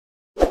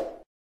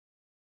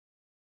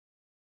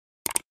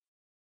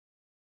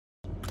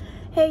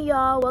Hey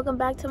y'all, welcome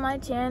back to my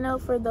channel.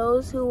 For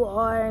those who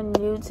are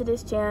new to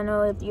this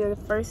channel, if you're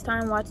first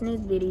time watching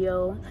this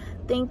video,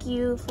 thank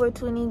you for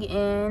tuning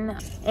in.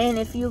 And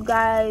if you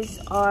guys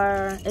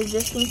are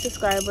existing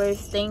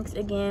subscribers, thanks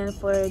again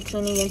for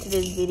tuning into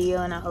this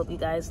video, and I hope you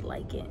guys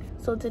like it.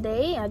 So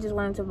today I just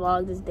wanted to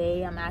vlog this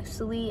day. I'm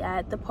actually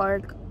at the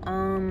park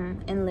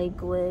in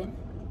Lakewood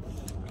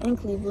in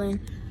Cleveland,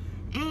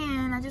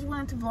 and I just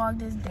wanted to vlog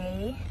this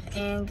day.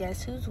 And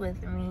guess who's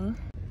with me?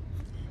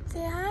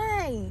 Say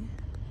hi.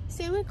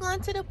 Say we're going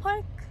to the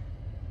park.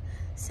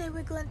 Say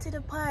we're going to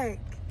the park.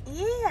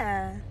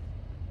 Yeah.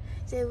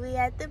 Say we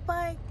at the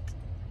park.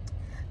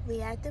 We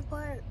at the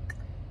park.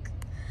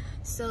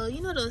 So you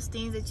know those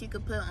things that you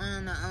could put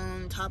on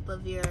the top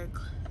of your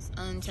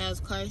child's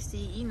car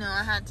seat? You know,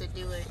 I had to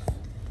do it.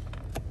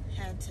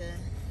 Had to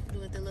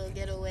do it the little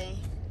getaway.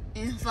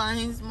 And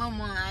my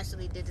mom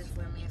actually did this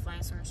for me and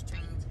find some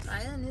strings.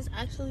 And this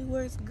actually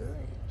works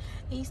good.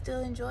 He still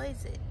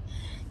enjoys it.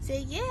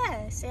 Say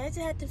yeah. Say I just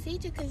had to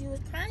feed you because you was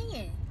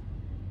crying.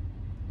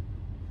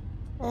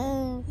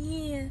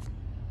 Yeah.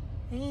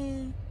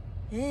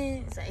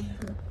 Say.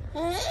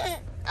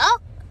 Oh,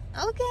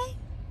 okay.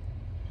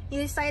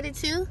 You excited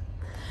too?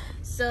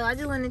 So I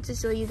just wanted to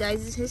show you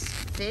guys his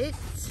fit.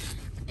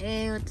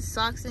 And with the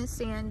socks and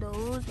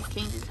sandals, we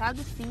can't just have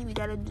the feet. We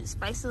gotta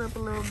spice it up a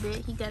little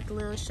bit. He got the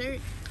little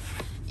shirt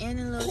and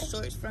the little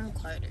shorts from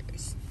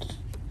Carter's.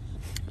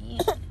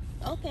 Yeah.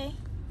 Okay.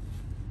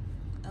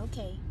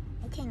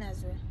 Okay,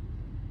 Nazareth.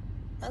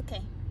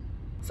 Okay.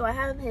 So I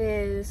have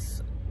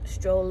his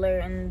stroller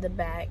in the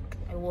back,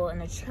 well, in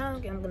the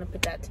trunk, and I'm gonna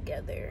put that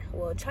together.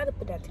 Well, try to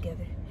put that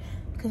together,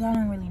 because I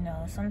don't really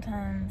know.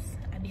 Sometimes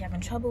I be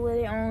having trouble with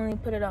it. I only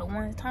put it out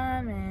one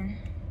time and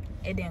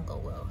it didn't go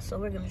well. So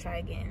we're gonna try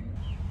again.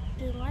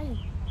 Just like.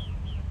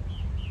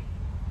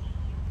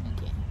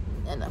 Okay,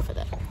 enough of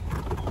that.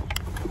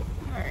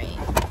 Alright.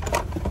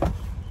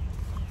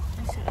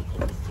 Let's try to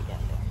put this together.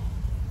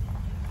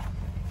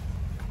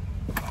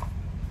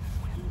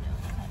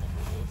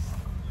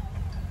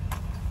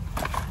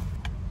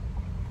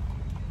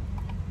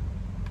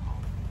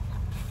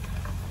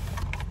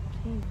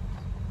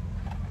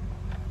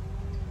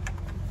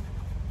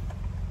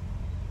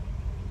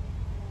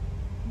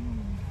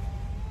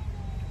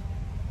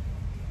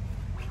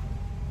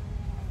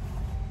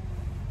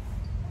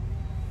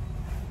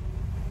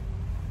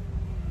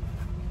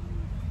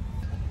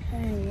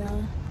 Hey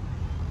y'all,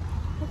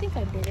 I think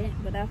I did it,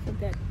 but I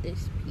forgot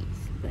this piece,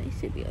 but it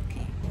should be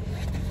okay.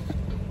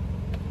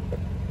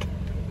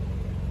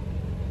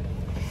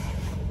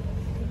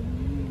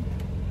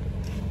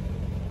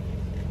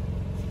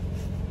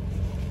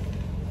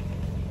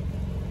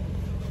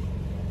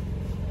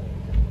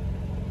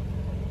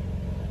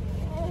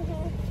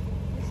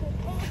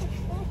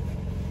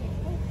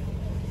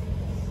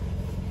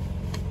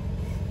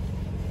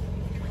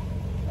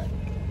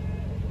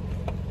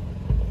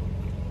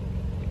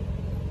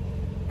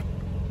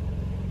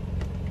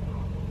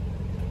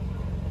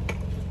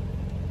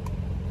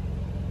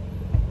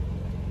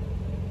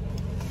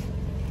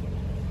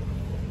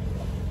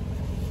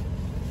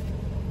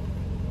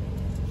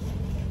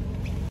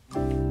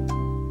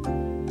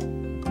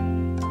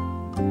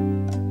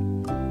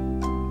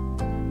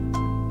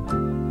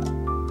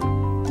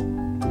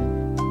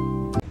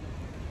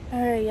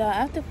 Alright y'all,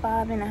 after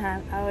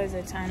 5.5 hours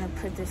of trying to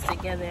put this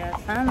together, I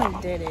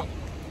finally did it.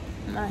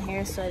 My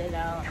hair sorted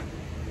out.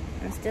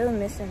 I'm still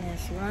missing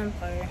this one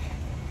part.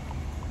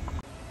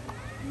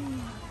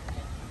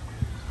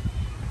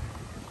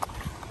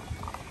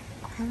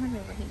 I wonder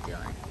what he's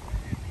doing.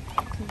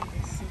 I can't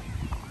even see.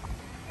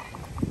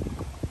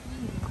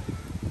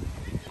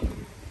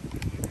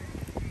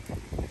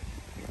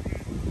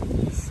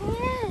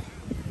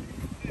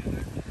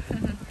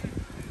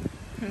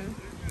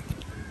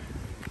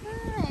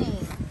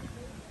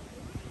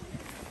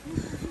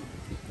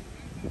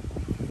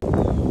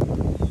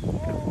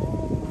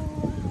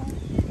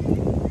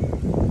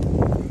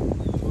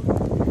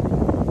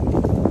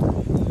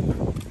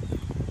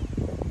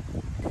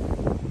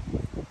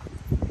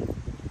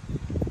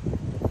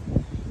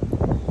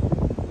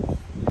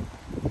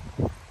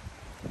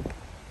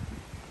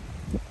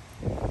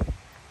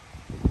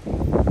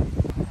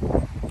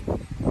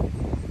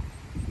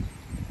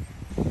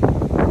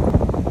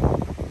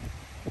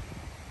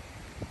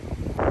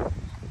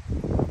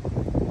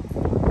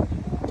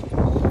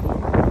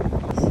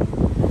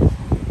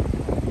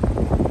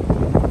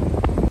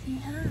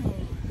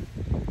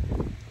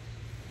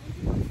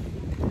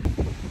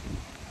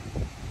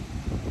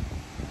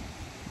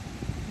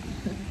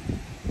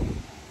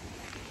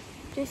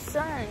 The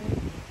sun.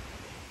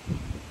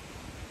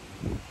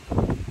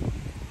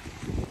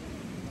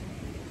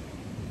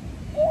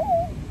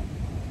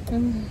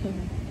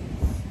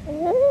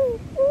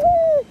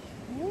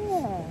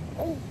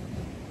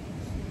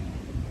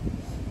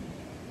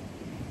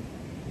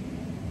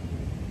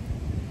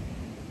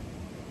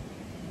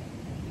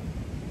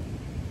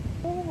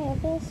 Yeah,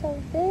 they're so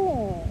big.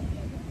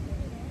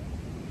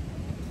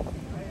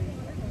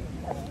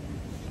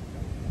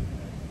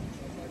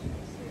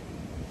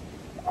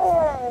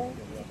 Oh.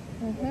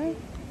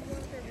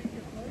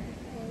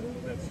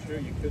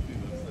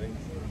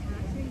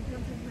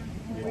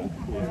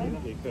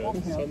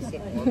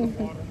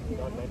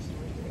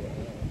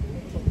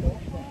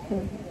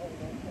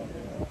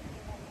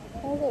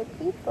 Other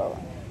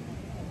people.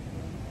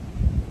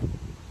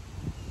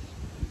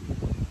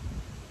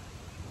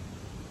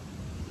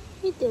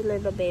 You did,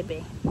 little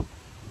baby.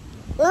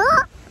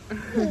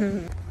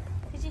 Did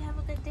you have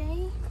a good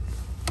day?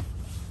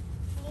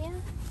 Yeah?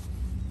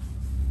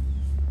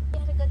 You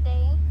had a good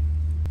day?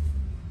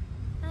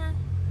 Huh?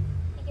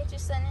 You get your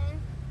son in?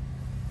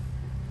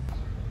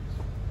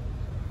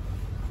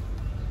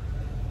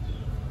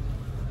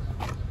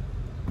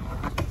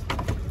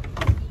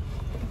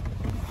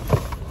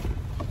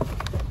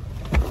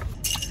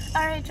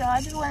 Alright, y'all,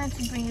 I just wanted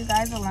to bring you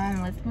guys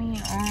along with me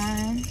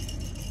on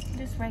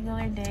this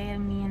regular day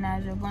of me and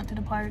Nazareth going to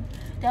the park.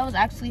 That was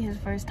actually his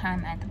first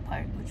time at the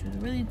park, which was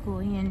really cool.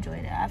 He enjoyed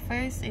it. At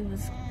first, he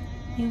was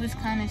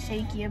kind of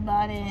shaky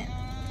about it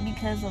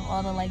because of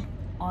all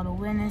the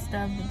wind and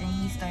stuff, but then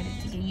he started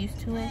to get used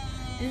to it.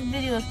 This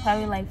video is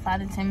probably like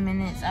 5 to 10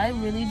 minutes. I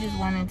really just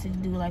wanted to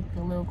do like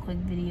a little quick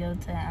video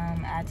to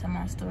add to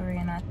my story,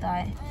 and I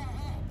thought,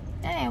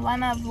 hey, why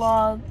not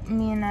vlog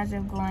me and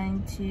Nazareth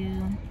going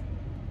to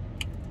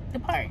the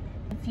park.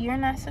 If you're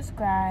not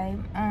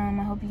subscribed,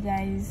 I hope you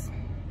guys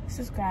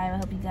subscribe. I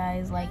hope you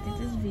guys liked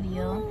this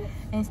video,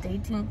 and stay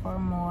tuned for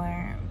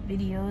more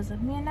videos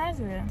of me and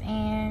Nazareth,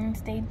 and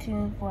stay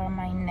tuned for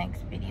my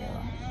next video.